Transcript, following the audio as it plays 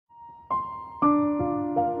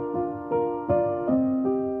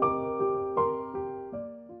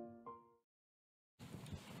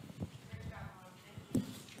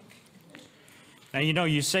And you know,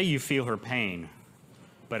 you say you feel her pain,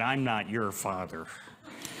 but I'm not your father.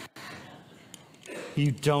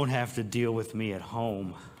 You don't have to deal with me at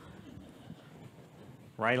home.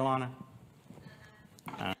 Right, Alana?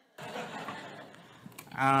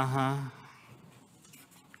 Uh-huh.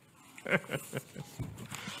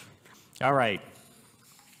 All right.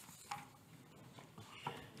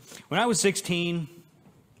 When I was 16,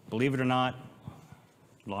 believe it or not,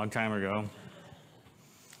 a long time ago,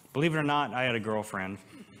 believe it or not, I had a girlfriend.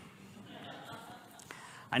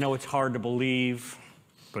 I know it's hard to believe,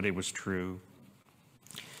 but it was true.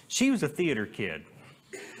 She was a theater kid.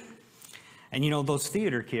 And you know, those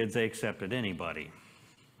theater kids, they accepted anybody.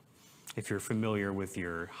 If you're familiar with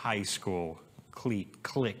your high school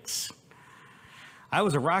cliques. I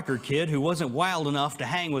was a rocker kid who wasn't wild enough to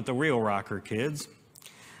hang with the real rocker kids.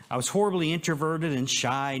 I was horribly introverted and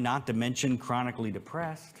shy, not to mention chronically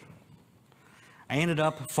depressed. I ended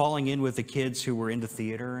up falling in with the kids who were into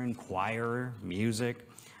theater and choir, music.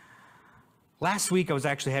 Last week, I was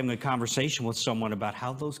actually having a conversation with someone about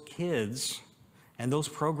how those kids and those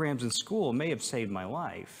programs in school may have saved my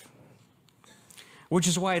life. Which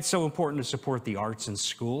is why it's so important to support the arts in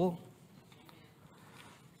school.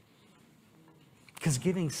 Because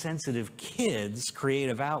giving sensitive kids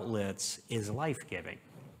creative outlets is life-giving.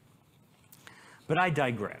 But I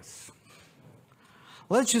digress.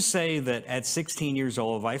 Let's just say that at 16 years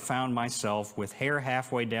old, I found myself with hair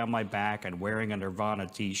halfway down my back and wearing a Nirvana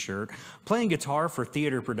t-shirt, playing guitar for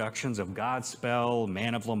theater productions of Godspell,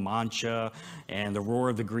 Man of La Mancha, and The Roar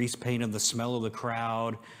of the Grease Paint and the Smell of the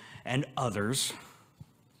Crowd, and others.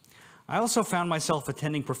 I also found myself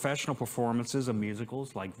attending professional performances of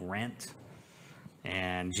musicals like Rent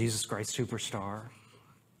and Jesus Christ Superstar.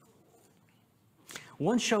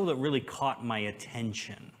 One show that really caught my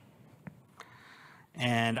attention,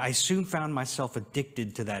 and I soon found myself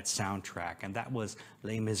addicted to that soundtrack, and that was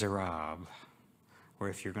Les Miserables, or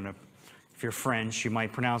if you're French, you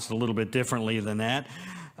might pronounce it a little bit differently than that,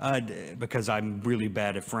 because I'm really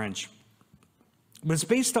bad at French. But it's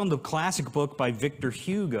based on the classic book by Victor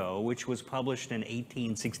Hugo, which was published in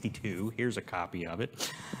 1862. Here's a copy of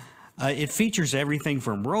it. It features everything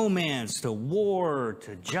from romance to war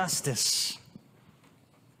to justice,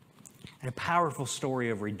 and a powerful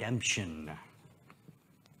story of redemption.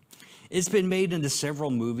 It's been made into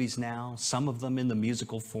several movies now, some of them in the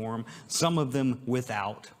musical form, some of them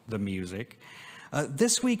without the music.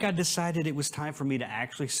 This week I decided it was time for me to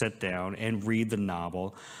actually sit down and read the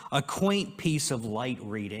novel, a quaint piece of light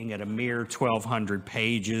reading at a mere 1,200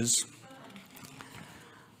 pages.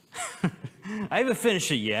 I haven't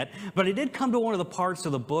finished it yet, but I did come to one of the parts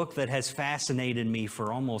of the book that has fascinated me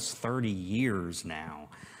for almost 30 years now.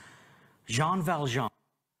 Jean Valjean,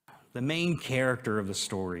 the main character of the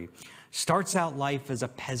story, starts out life as a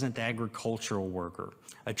peasant agricultural worker,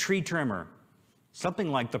 a tree trimmer,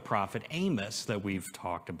 something like the prophet Amos that we've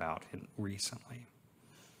talked about recently.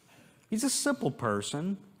 He's a simple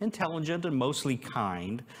person, intelligent and mostly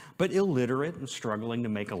kind, but illiterate and struggling to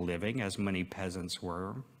make a living, as many peasants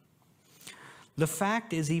were. The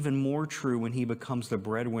fact is even more true when he becomes the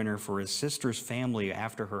breadwinner for his sister's family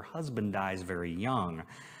after her husband dies very young,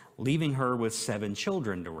 leaving her with 7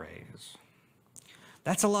 children to raise.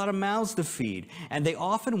 That's a lot of mouths to feed, and they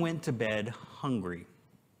often went to bed hungry.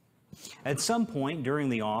 At some point during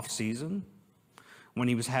the off-season, when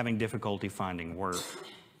he was having difficulty finding work,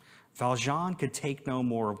 Valjean could take no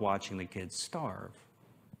more of watching the kids starve.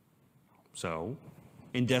 So,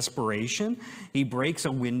 in desperation, he breaks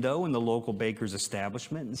a window in the local baker's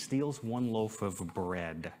establishment and steals 1 loaf of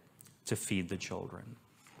bread to feed the children.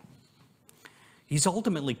 He's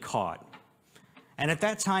ultimately caught. And at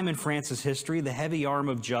that time in France's history, the heavy arm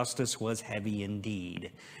of justice was heavy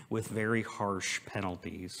indeed, with very harsh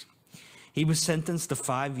penalties. He was sentenced to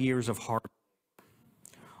 5 years of hard labor,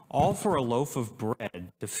 all for a loaf of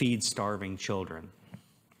bread to feed starving children.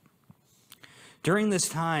 During this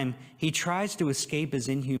time, he tries to escape his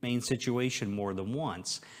inhumane situation more than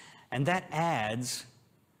once, and that adds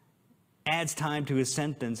time to his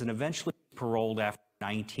sentence, and eventually paroled after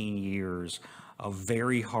 19 years of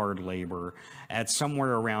very hard labor at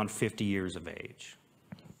somewhere around 50 years of age.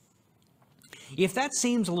 If that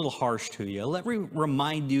seems a little harsh to you, let me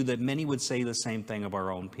remind you that many would say the same thing of our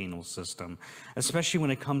own penal system, especially when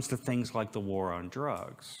it comes to things like the war on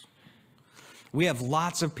drugs. We have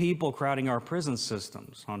lots of people crowding our prison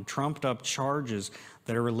systems on trumped-up charges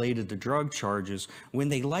that are related to drug charges when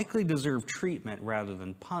they likely deserve treatment rather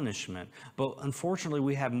than punishment. But unfortunately,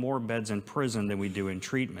 we have more beds in prison than we do in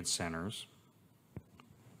treatment centers.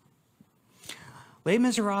 Les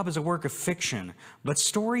Miserables is a work of fiction, but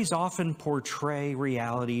stories often portray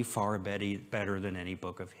reality far better than any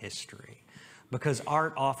book of history, because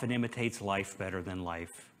art often imitates life better than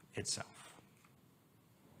life itself.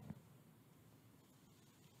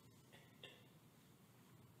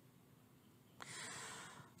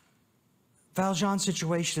 Valjean's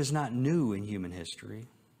situation is not new in human history,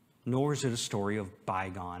 nor is it a story of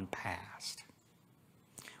bygone past.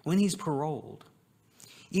 When he's paroled,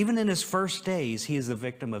 even in his first days, he is the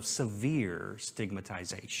victim of severe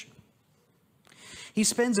stigmatization. He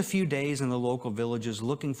spends a few days in the local villages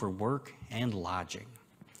looking for work and lodging.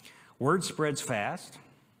 Word spreads fast,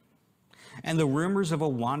 and the rumors of a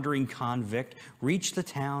wandering convict reach the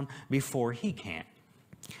town before he can.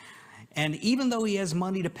 And even though he has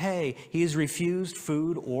money to pay, he is refused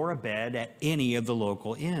food or a bed at any of the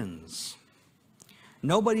local inns.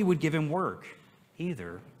 Nobody would give him work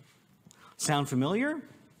either. Sound familiar?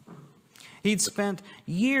 He'd spent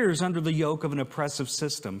years under the yoke of an oppressive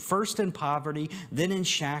system, first in poverty, then in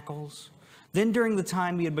shackles. Then during the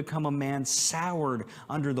time he had become a man soured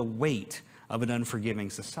under the weight of an unforgiving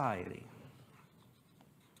society.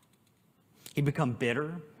 He'd become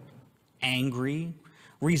bitter, angry,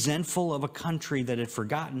 resentful of a country that had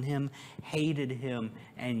forgotten him, hated him,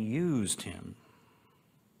 and used him.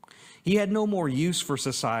 He had no more use for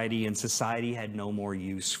society, and society had no more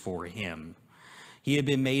use for him. He had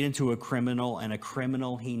been made into a criminal, and a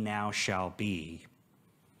criminal he now shall be.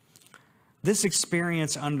 This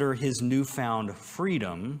experience under his newfound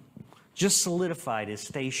freedom just solidified his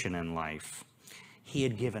station in life. He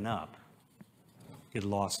had given up. He had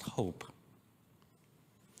lost hope.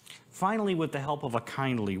 Finally, with the help of a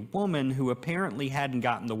kindly woman who apparently hadn't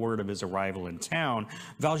gotten the word of his arrival in town,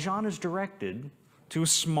 Valjean is directed to a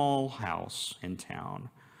small house in town,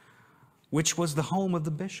 which was the home of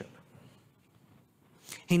the bishop.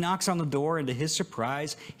 He knocks on the door, and to his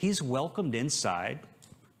surprise, he's welcomed inside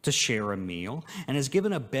to share a meal and is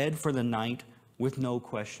given a bed for the night with no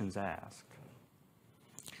questions asked.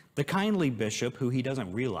 The kindly bishop, who he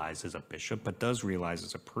doesn't realize is a bishop but does realize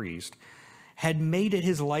is a priest, had made it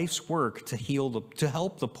his life's work to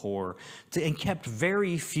help the poor, and kept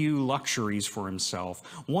very few luxuries for himself,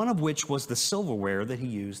 one of which was the silverware that he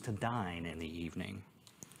used to dine in the evening.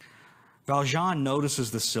 Valjean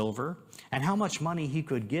notices the silver and how much money he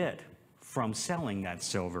could get from selling that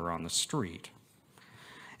silver on the street.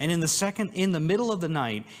 And in the middle of the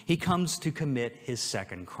night, he comes to commit his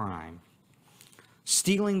second crime,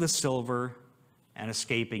 stealing the silver and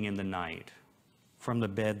escaping in the night from the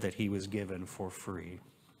bed that he was given for free.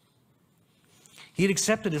 He had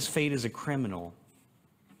accepted his fate as a criminal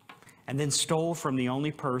and then stole from the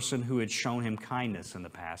only person who had shown him kindness in the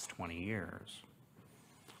past 20 years.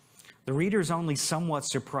 The reader is only somewhat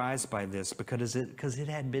surprised by this because it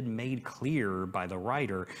had been made clear by the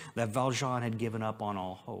writer that Valjean had given up on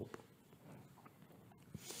all hope.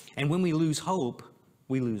 And when we lose hope,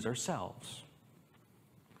 we lose ourselves.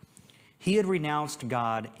 He had renounced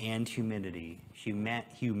God and humanity.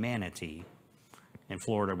 In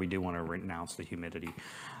Florida, we do want to renounce the humidity.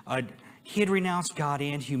 He had renounced God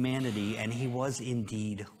and humanity, and he was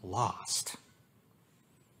indeed lost.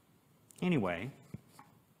 Anyway,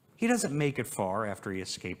 he doesn't make it far after he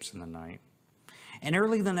escapes in the night. And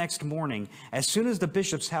early the next morning, as soon as the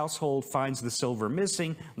bishop's household finds the silver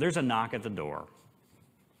missing, there's a knock at the door.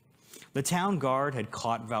 The town guard had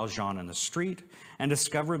caught Valjean in the street and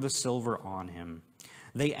discovered the silver on him.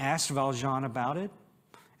 They asked Valjean about it,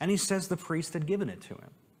 and he says the priest had given it to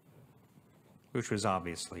him, which was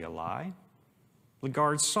obviously a lie. The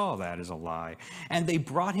guards saw that as a lie, and they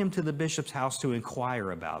brought him to the bishop's house to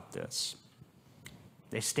inquire about this.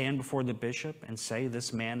 They stand before the bishop and say,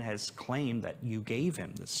 "This man has claimed that you gave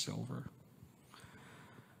him this silver."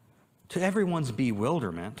 To everyone's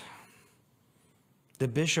bewilderment, the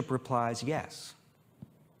bishop replies, "Yes,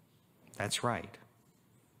 that's right.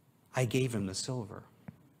 I gave him the silver."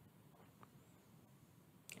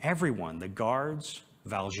 Everyone, the guards,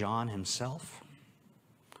 Valjean himself,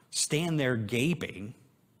 stand there gaping.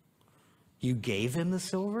 You gave him the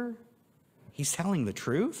silver? He's telling the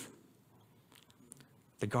truth?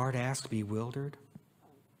 The guard asks, bewildered.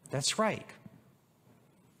 That's right.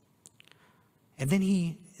 And then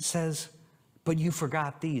he says, "But you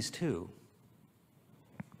forgot these too."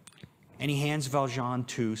 And he hands Valjean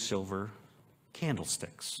 2 silver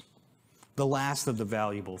candlesticks, the last of the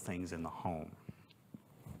valuable things in the home.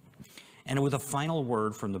 And with a final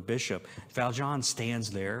word from the bishop, Valjean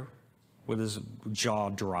stands there with his jaw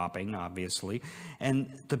dropping, obviously.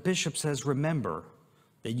 And the bishop says, "Remember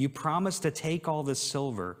that you promised to take all this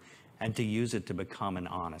silver and to use it to become an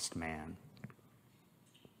honest man."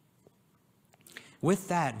 With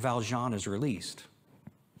that, Valjean is released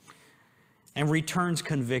and returns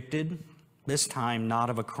convicted, this time not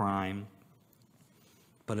of a crime,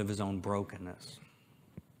 but of his own brokenness.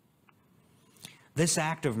 This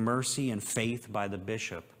act of mercy and faith by the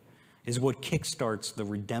bishop is what kickstarts the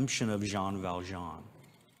redemption of Jean Valjean,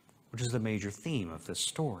 which is the major theme of this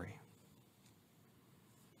story.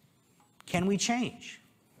 Can we change?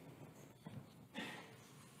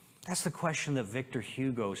 That's the question that Victor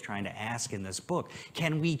Hugo is trying to ask in this book.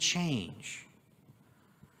 Can we change?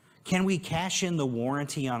 Can we cash in the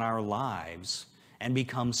warranty on our lives and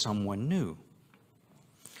become someone new?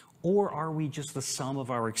 Or are we just the sum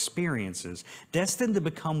of our experiences, destined to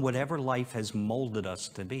become whatever life has molded us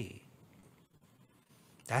to be?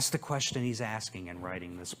 That's the question he's asking in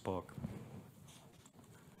writing this book.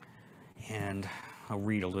 And I'll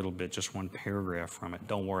read a little bit, just one paragraph from it.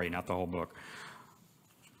 Don't worry, not the whole book.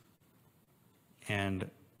 And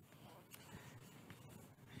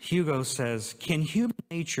Hugo says, can human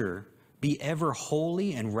nature be ever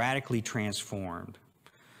wholly and radically transformed?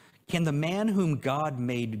 Can the man whom God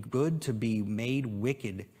made good to be made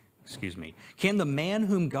wicked, can the man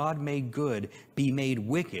whom God made good be made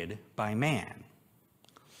wicked by man?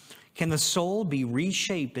 Can the soul be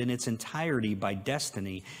reshaped in its entirety by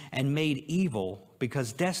destiny and made evil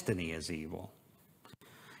because destiny is evil?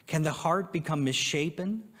 Can the heart become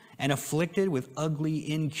misshapen and afflicted with ugly,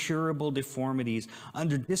 incurable deformities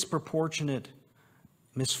under disproportionate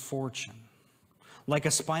misfortune, like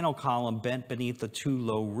a spinal column bent beneath a too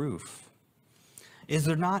low roof? Is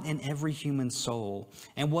there not in every human soul,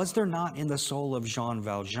 and was there not in the soul of Jean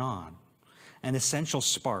Valjean, an essential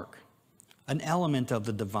spark, an element of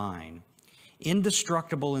the divine,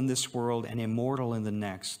 indestructible in this world and immortal in the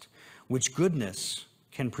next, which goodness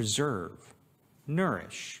can preserve,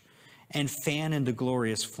 nourish, and fan into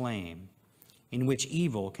glorious flame, in which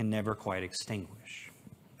evil can never quite extinguish?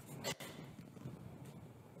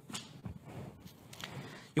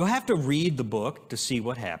 You'll have to read the book to see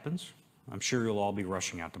what happens. I'm sure you'll all be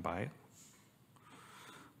rushing out to buy it.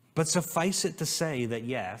 But suffice it to say that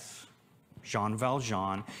yes, Jean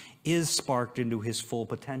Valjean is sparked into his full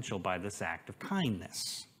potential by this act of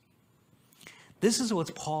kindness. This is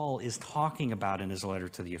what Paul is talking about in his letter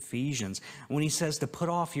to the Ephesians when he says to put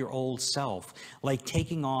off your old self, like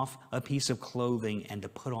taking off a piece of clothing and to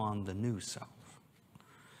put on the new self.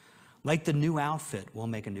 Like the new outfit will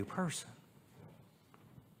make a new person.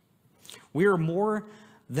 We are more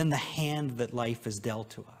than the hand that life has dealt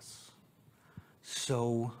to us.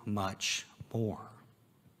 So much more.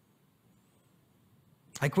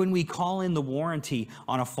 Like when we call in the warranty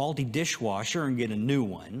on a faulty dishwasher and get a new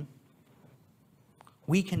one,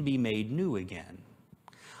 we can be made new again.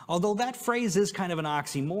 Although that phrase is kind of an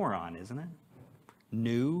oxymoron, isn't it?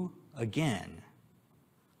 New again.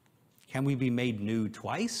 Can we be made new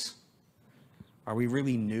twice? Are we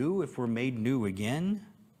really new if we're made new again?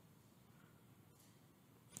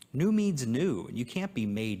 New means new, and you can't be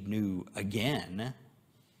made new again.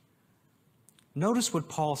 Notice what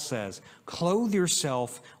Paul says. Clothe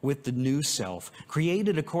yourself with the new self,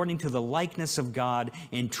 created according to the likeness of God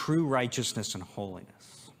in true righteousness and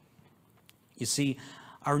holiness. You see,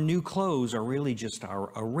 our new clothes are really just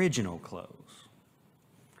our original clothes.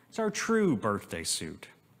 It's our true birthday suit,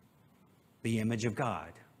 the image of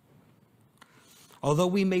God. Although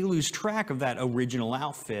we may lose track of that original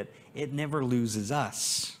outfit, it never loses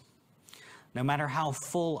us. No matter how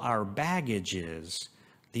full our baggage is,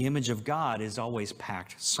 the image of God is always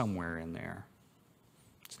packed somewhere in there.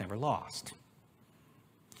 It's never lost.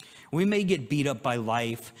 We may get beat up by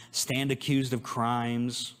life, stand accused of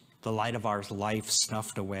crimes, the light of our life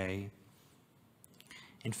snuffed away.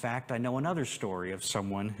 In fact, I know another story of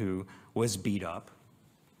someone who was beat up,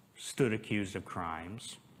 stood accused of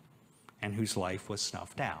crimes, and whose life was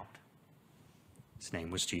snuffed out. His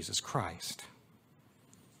name was Jesus Christ.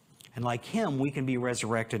 And like him, we can be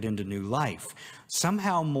resurrected into new life,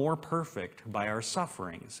 somehow more perfect by our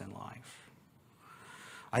sufferings in life.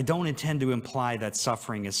 I don't intend to imply that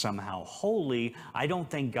suffering is somehow holy. I don't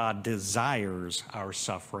think God desires our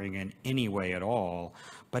suffering in any way at all.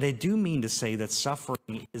 But I do mean to say that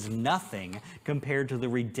suffering is nothing compared to the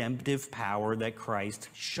redemptive power that Christ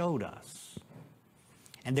showed us.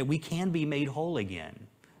 And that we can be made whole again,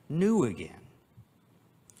 new again.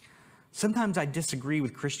 Sometimes I disagree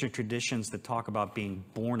with Christian traditions that talk about being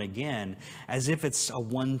born again as if it's a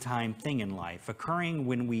one-time thing in life, occurring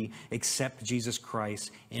when we accept Jesus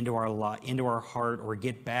Christ into our heart or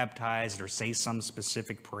get baptized or say some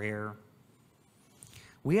specific prayer.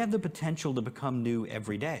 We have the potential to become new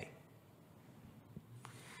every day.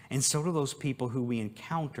 And so do those people who we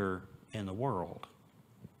encounter in the world.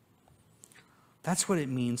 That's what it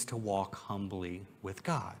means to walk humbly with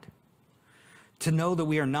God. To know that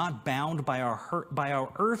we are not bound by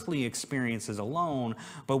our earthly experiences alone,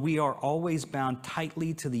 but we are always bound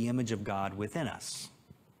tightly to the image of God within us.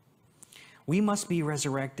 We must be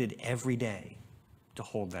resurrected every day to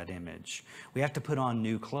hold that image. We have to put on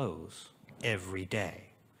new clothes every day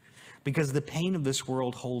because the pain of this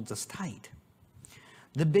world holds us tight.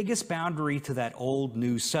 The biggest boundary to that old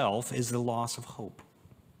new self is the loss of hope,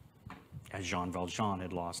 as Jean Valjean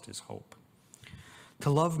had lost his hope. To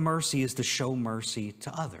love mercy is to show mercy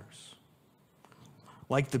to others,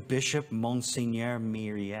 like the Bishop Monseigneur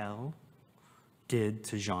Myriel did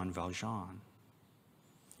to Jean Valjean.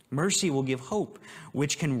 Mercy will give hope,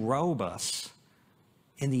 which can robe us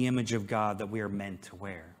in the image of God that we are meant to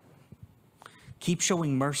wear. Keep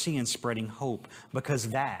showing mercy and spreading hope, because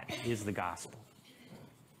that is the gospel.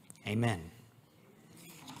 Amen.